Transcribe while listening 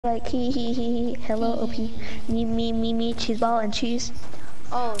Like he, hello, OP, me, cheese ball and cheese.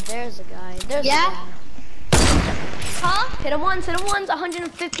 Oh, there's a guy. There's a guy. Huh? Hit him once,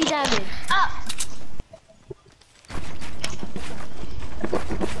 150 damage.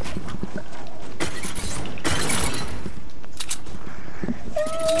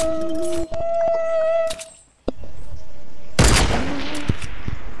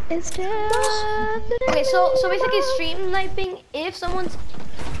 It's just Okay, so basically stream sniping, if someone's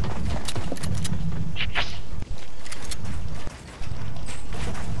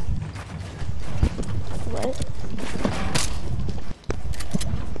what?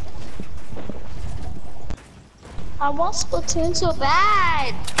 I want Splatoon so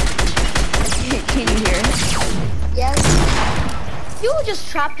bad. Can you hear it? Yes. you just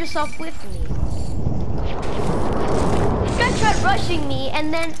trapped yourself with me. This guy tried rushing me,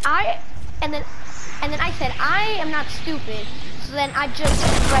 and then I said I am not stupid. So then I just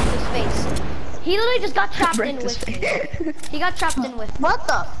wrecked his face. He literally just got trapped in with me. He got trapped in with me. What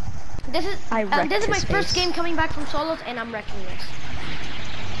the? This is my his first face. game coming back from solos, and I'm wrecking this.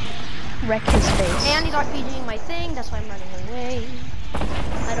 Wreck his face. And he's RPGing my thing, that's why I'm running away.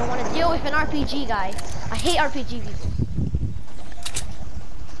 I don't want to deal with an RPG guy. I hate RPG people.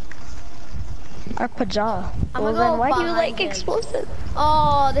 Arpajaw. I'm Well gonna then go why do you behind like him. explosives?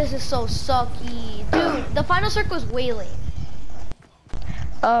 Oh, this is so sucky. Dude, the final circle is wailing.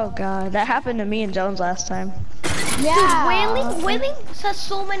 Oh god, that happened to me and Jones last time. Yeah. Dude, wailing has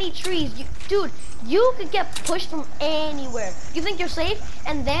so many trees. Dude, you could get pushed from anywhere. You think you're safe,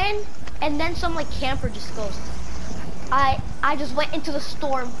 and then some like camper just goes. I just went into the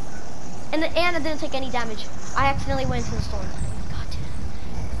storm, and I didn't take any damage. I accidentally went into the storm. God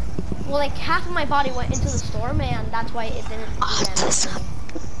damn. Well, like half of my body went into the storm, and that's why it didn't do damage.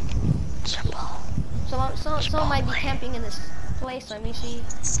 Someone might be camping in this place. Let me see.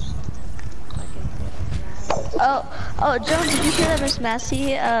 Oh, Jones, did you hear that Miss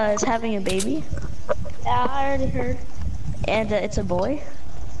Massey is having a baby? Yeah, I already heard. And it's a boy?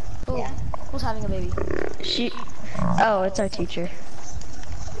 Ooh, Yeah. who's having a baby? Oh, it's our teacher.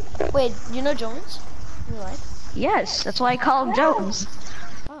 Wait, you know Jones? In real life? Yes, that's why I call him Jones.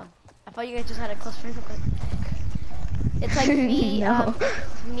 Oh, I thought you guys just had a close friend. It's like me, No.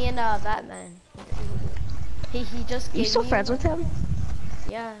 me and Batman. He just gave You still me, friends with him?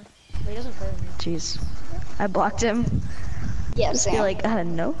 Yeah, but he doesn't play with me. Jeez. I blocked him. Yes. You're like,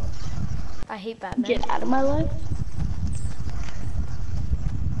 no. I hate Batman. Get out of my life.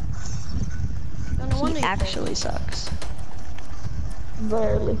 No wonder He you play. actually sucks.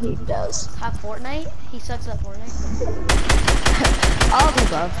 Rarely he does. Have Fortnite? He sucks at Fortnite. All of the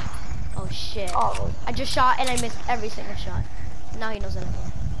above. Oh shit. Oh. I just shot and I missed every single shot. Now he knows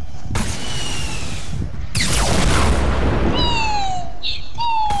everything.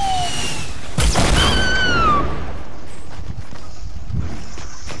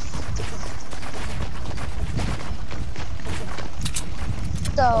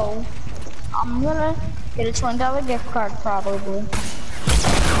 So, I'm gonna get a $20 gift card probably.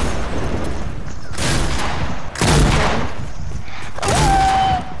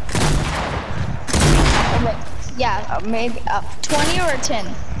 Yeah, maybe 20 or 10.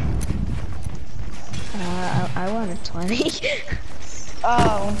 I want a 20.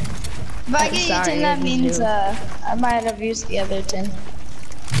 Oh. If I I'm get you sorry, 10, that you means do. I might have used the other 10.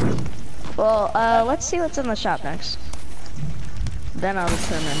 Well, let's see what's in the shop next. Then I'll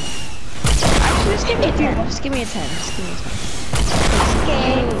determine. Actually, just give me a 10. Just give me a 10. Just give me a 10.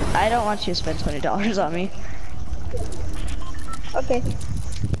 Okay. I don't want you to spend $20 on me. Okay.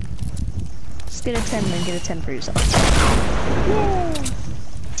 Just get a 10 and then get a 10 for yourself. Yeah.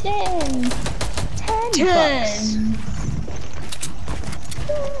 10. 10 bucks.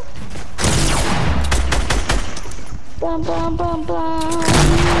 Bum, bum, bum, bum.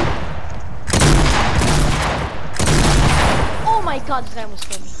 Oh my god, this guy almost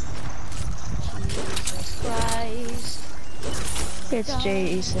killed me. Jesus Christ. It's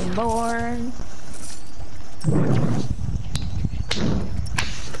Jason Bourne.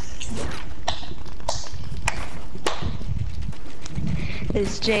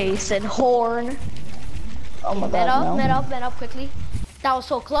 It's Jason Horn. Oh my Met god, up quickly. That was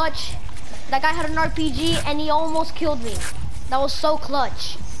so clutch. That guy had an RPG and he almost killed me. That was so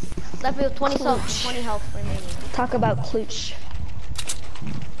clutch. Left me with 20 health remaining. Talk about Klooch.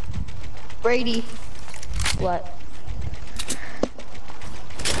 Brady. What?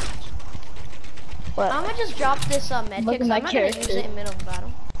 What? I'm gonna just drop this med Look kit at 'cause my I'm not gonna use character. it in middle of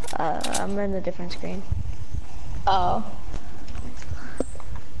battle. I'm in a different screen. Oh.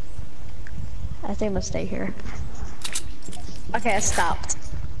 I think I'm gonna stay here. Okay, I stopped.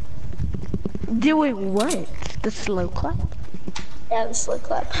 Doing what? The slow clap? Yeah, the slow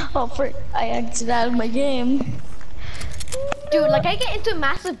clap. Oh, frick, I exited out of my game. Dude, like I get into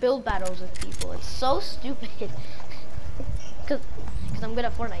massive build battles with people. It's so stupid. Cause I'm good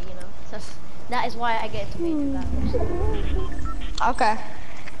at Fortnite, you know. That is why I get into major battles. Okay.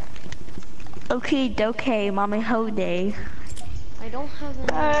 Okay, dokey, mommy ho day. I don't have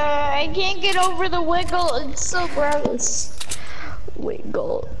any. I can't get over the wiggle. It's so gross.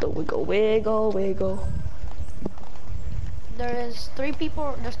 Wiggle, the wiggle, wiggle, wiggle. There's 2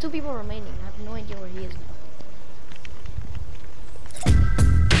 people remaining. I have no idea where he is now.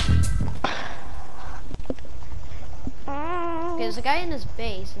 Okay, there's a guy in his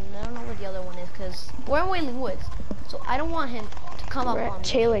base, and I don't know where the other one is, because we're in Wailing Woods, so I don't want him to come up on me.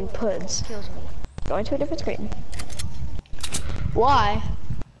 Chailing puds. Kills me. Going to a different screen. Why?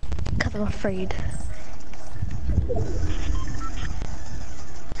 Cause I'm afraid.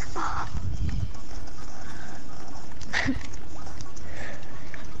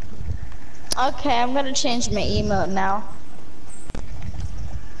 Okay, I'm gonna change my emote now.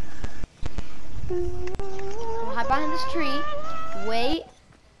 I'm gonna hide behind this tree. Wait.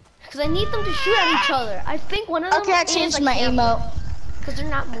 Because I need them to shoot at each other. I think one of them Okay, I is changed a my camper, emote. because they're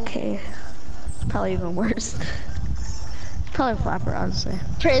not moving. Okay. Probably even worse. Probably Flapper, honestly.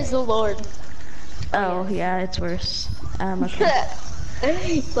 Praise the Lord. Oh, yeah, it's worse. Okay.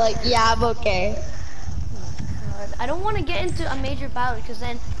 Like, yeah, I'm okay. God, I don't want to get into a major battle because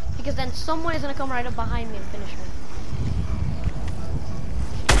then someone is gonna come right up behind me and finish me.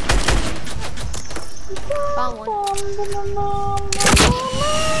 Found one.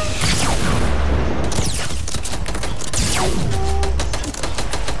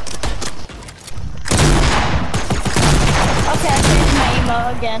 Okay, I changed my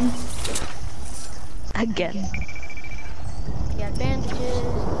emote again. Again. Yeah, bandages. Thank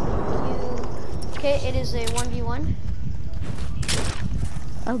you. Okay, it is a 1v1.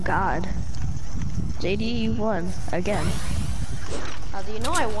 Oh God. JD, you won again. How do you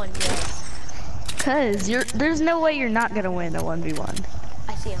know I won? Yeah. Cause there's no way you're not gonna win a 1v1.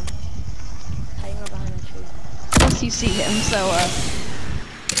 I see him. Hiding right behind that tree. Unless you see him, so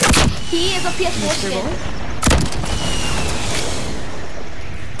He is a PS4 Mr. skin.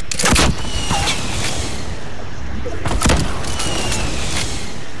 Boy?